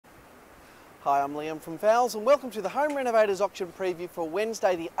Hi, I'm Liam from Fowles and welcome to the Home Renovators auction preview for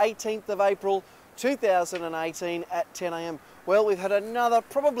Wednesday the 18th of April 2018 at 10 a.m. Well, we've had another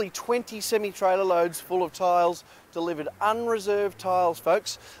probably 20 semi-trailer loads full of tiles delivered, unreserved tiles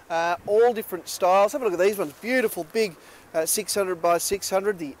folks, all different styles. Have a look at these ones, beautiful big 600 by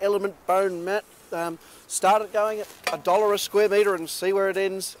 600, the Element Bone Mat. Started going at $1 a square metre and see where it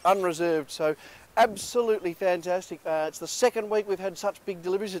ends, unreserved. So absolutely fantastic. It's the second week we've had such big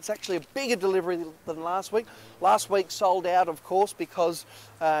deliveries. It's actually a bigger delivery than last week. Last week sold out, of course, because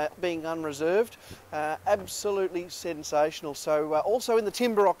being unreserved. Absolutely sensational. So also in the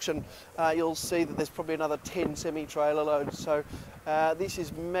timber auction, you'll see that there's probably another 10 semi-trailer loads. So this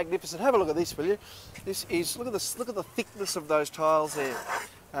is magnificent. Have a look at this, will you? This is, look at this, look at the thickness of those tiles there.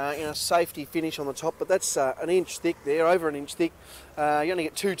 Safety finish on the top, but that's an inch thick there, over an inch thick. You only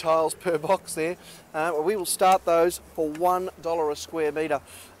get 2 tiles per box there. We will start those for $1 a square metre,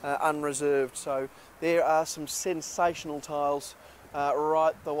 unreserved. So there are some sensational tiles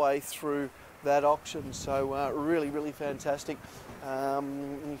right the way through that auction. So really, really fantastic.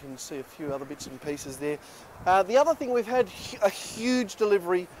 You can see a few other bits and pieces there. The other thing, we've had a huge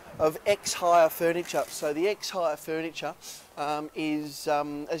delivery of ex-hire furniture. So the ex-hire furniture is,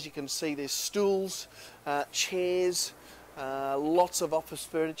 as you can see, there's stools, chairs, lots of office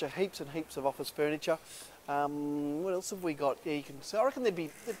furniture, heaps and heaps of office furniture. What else have we got? Yeah, you can see, I reckon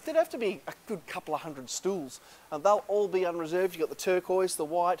there'd have to be a good couple of hundred stools. They'll all be unreserved. You've got the turquoise, the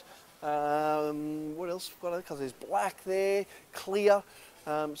white, what else? Because there's black there, clear.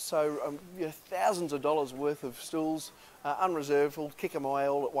 Thousands of dollars worth of stools, unreserved. We'll kick them away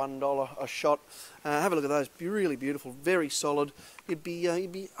all at $1 a shot. Have a look at those, really beautiful, very solid. You'd be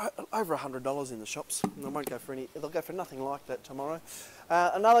over $100 in the shops. They won't go for any. They'll go for nothing like that tomorrow.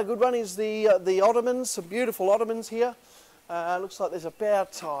 Another good one is the ottomans. Some beautiful ottomans here. Looks like there's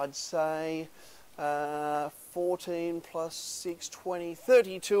about, I'd say, 14 plus 6, 20,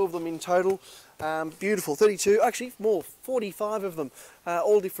 32 of them in total. Beautiful, 32, actually more, 45 of them.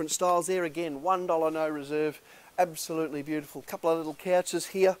 All different styles there again, $1 no reserve. Absolutely beautiful. Couple of little couches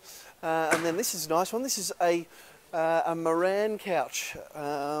here. And then this is a nice one. This is a Moran couch,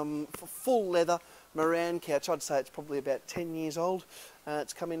 full leather Moran couch. I'd say it's probably about 10 years old.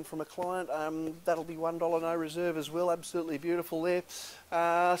 It's come in from a client. That'll be $1 no reserve as well. Absolutely beautiful there.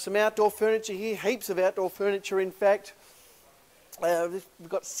 Some outdoor furniture here, heaps of outdoor furniture in fact. We've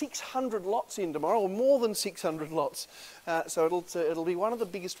got 600 lots in tomorrow, or more than 600 lots. So it'll be one of the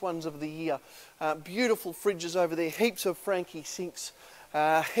biggest ones of the year. Beautiful fridges over there, heaps of Frankie sinks,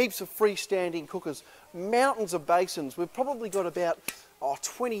 heaps of freestanding cookers, mountains of basins. We've probably got about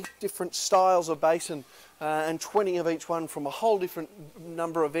 20 different styles of basin and 20 of each one from a whole different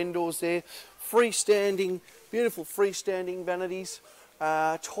number of vendors there. Freestanding, beautiful freestanding vanities,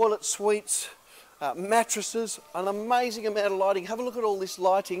 toilet suites, mattresses, an amazing amount of lighting. Have a look at all this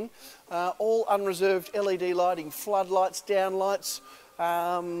lighting, all unreserved LED lighting, floodlights, downlights,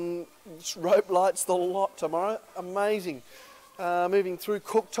 rope lights, the lot tomorrow. Amazing. Moving through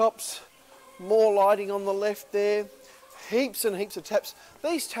cooktops, more lighting on the left there. Heaps and heaps of taps.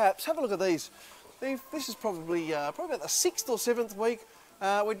 These taps, have a look at these. This is probably about the 6th or 7th week.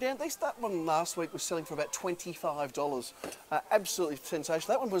 We're down. That one last week was selling for about $25. Absolutely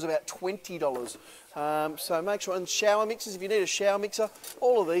sensational. That one was about $20. So make sure. And shower mixers, if you need a shower mixer,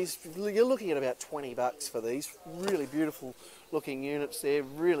 all of these, you're looking at about $20 for these. Really beautiful looking units there.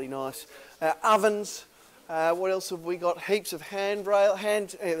 Really nice. Ovens. What else have we got? Heaps of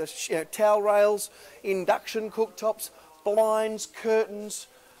towel rails, induction cooktops, blinds, curtains.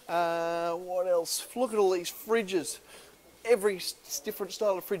 What else? Look at all these fridges. Every different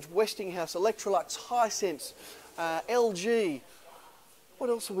style of fridge. Westinghouse, Electrolux, Hisense, LG.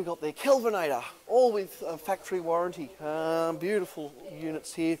 What else have we got there? Kelvinator, all with factory warranty. Beautiful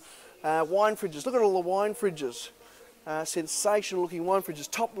units here. Wine fridges. Look at all the wine fridges. Sensational looking wine fridges.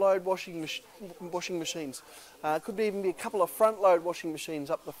 Top load washing machines. Could even be a couple of front load washing machines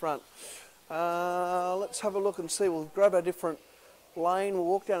up the front. Let's have a look and see. We'll grab a different lane. We'll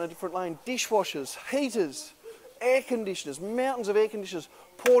walk down a different lane. Dishwashers, heaters, air conditioners, mountains of air conditioners,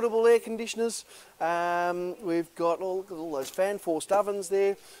 portable air conditioners. We've got all those fan forced ovens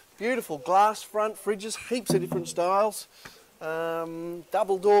there. Beautiful glass front fridges, heaps of different styles.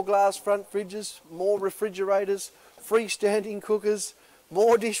 Double door glass front fridges, more refrigerators, freestanding cookers,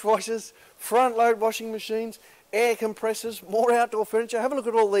 more dishwashers, front load washing machines, air compressors, more outdoor furniture. Have a look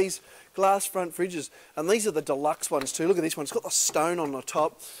at all these glass front fridges. And these are the deluxe ones too. Look at this one. It's got the stone on the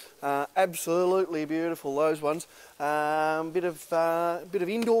top. Absolutely beautiful, those ones. Bit of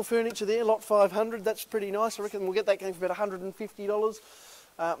indoor furniture there, lot 500. That's pretty nice. I reckon we'll get that going for about $150.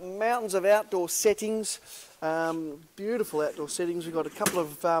 Mountains of outdoor settings, beautiful outdoor settings. We've got a couple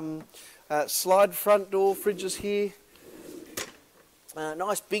of slide front door fridges here.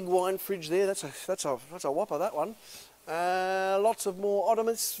 Nice big wine fridge there. That's a whopper, that one. Lots of more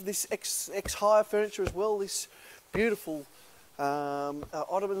ottomans. This ex-hire furniture as well. This beautiful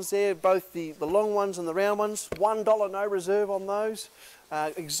ottomans there, both the long ones and the round ones. $1 no reserve on those.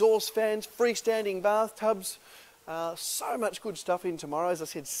 Exhaust fans, freestanding bathtubs. So much good stuff in tomorrow. As I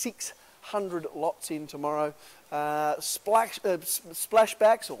said, 600 lots in tomorrow. Splashbacks,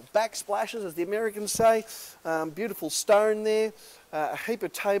 or backsplashes as the Americans say. Beautiful stone there. A heap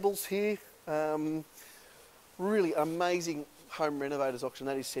of tables here. Really amazing home renovators auction.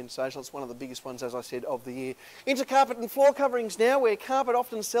 That is sensational. It's one of the biggest ones, as I said, of the year. Into carpet and floor coverings now, where carpet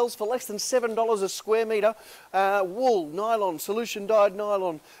often sells for less than $7 a square metre. Wool, nylon, solution dyed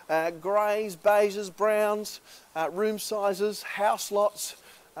nylon, greys, beiges, browns, room sizes, house lots,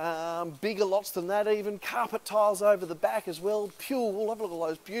 bigger lots than that even. Carpet tiles over the back as well. Pure wool. Have a look at all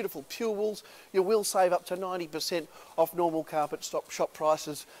those beautiful pure wools. You will save up to 90% off normal carpet shop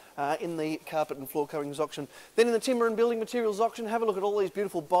prices in the carpet and floor coverings auction. Then in the timber and building materials auction, have a look at all these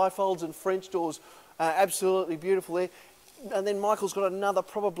beautiful bifolds and French doors. Absolutely beautiful there. And then Michael's got another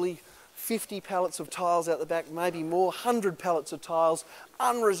probably 50 pallets of tiles out the back, maybe more, 100 pallets of tiles,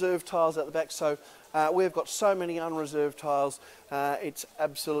 unreserved tiles out the back. So we've got so many unreserved tiles. It's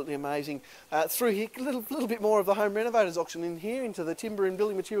absolutely amazing. Through here, a little bit more of the home renovators auction in here, into the timber and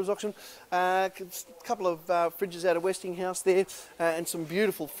building materials auction. A couple of fridges out of Westinghouse there, and some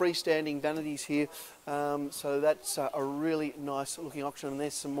beautiful freestanding vanities here. So that's a really nice looking auction, and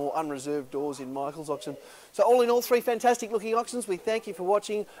there's some more unreserved doors in Michael's auction. So all in all, 3 fantastic looking auctions. We thank you for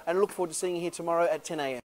watching and look forward to seeing you here tomorrow at 10 a.m.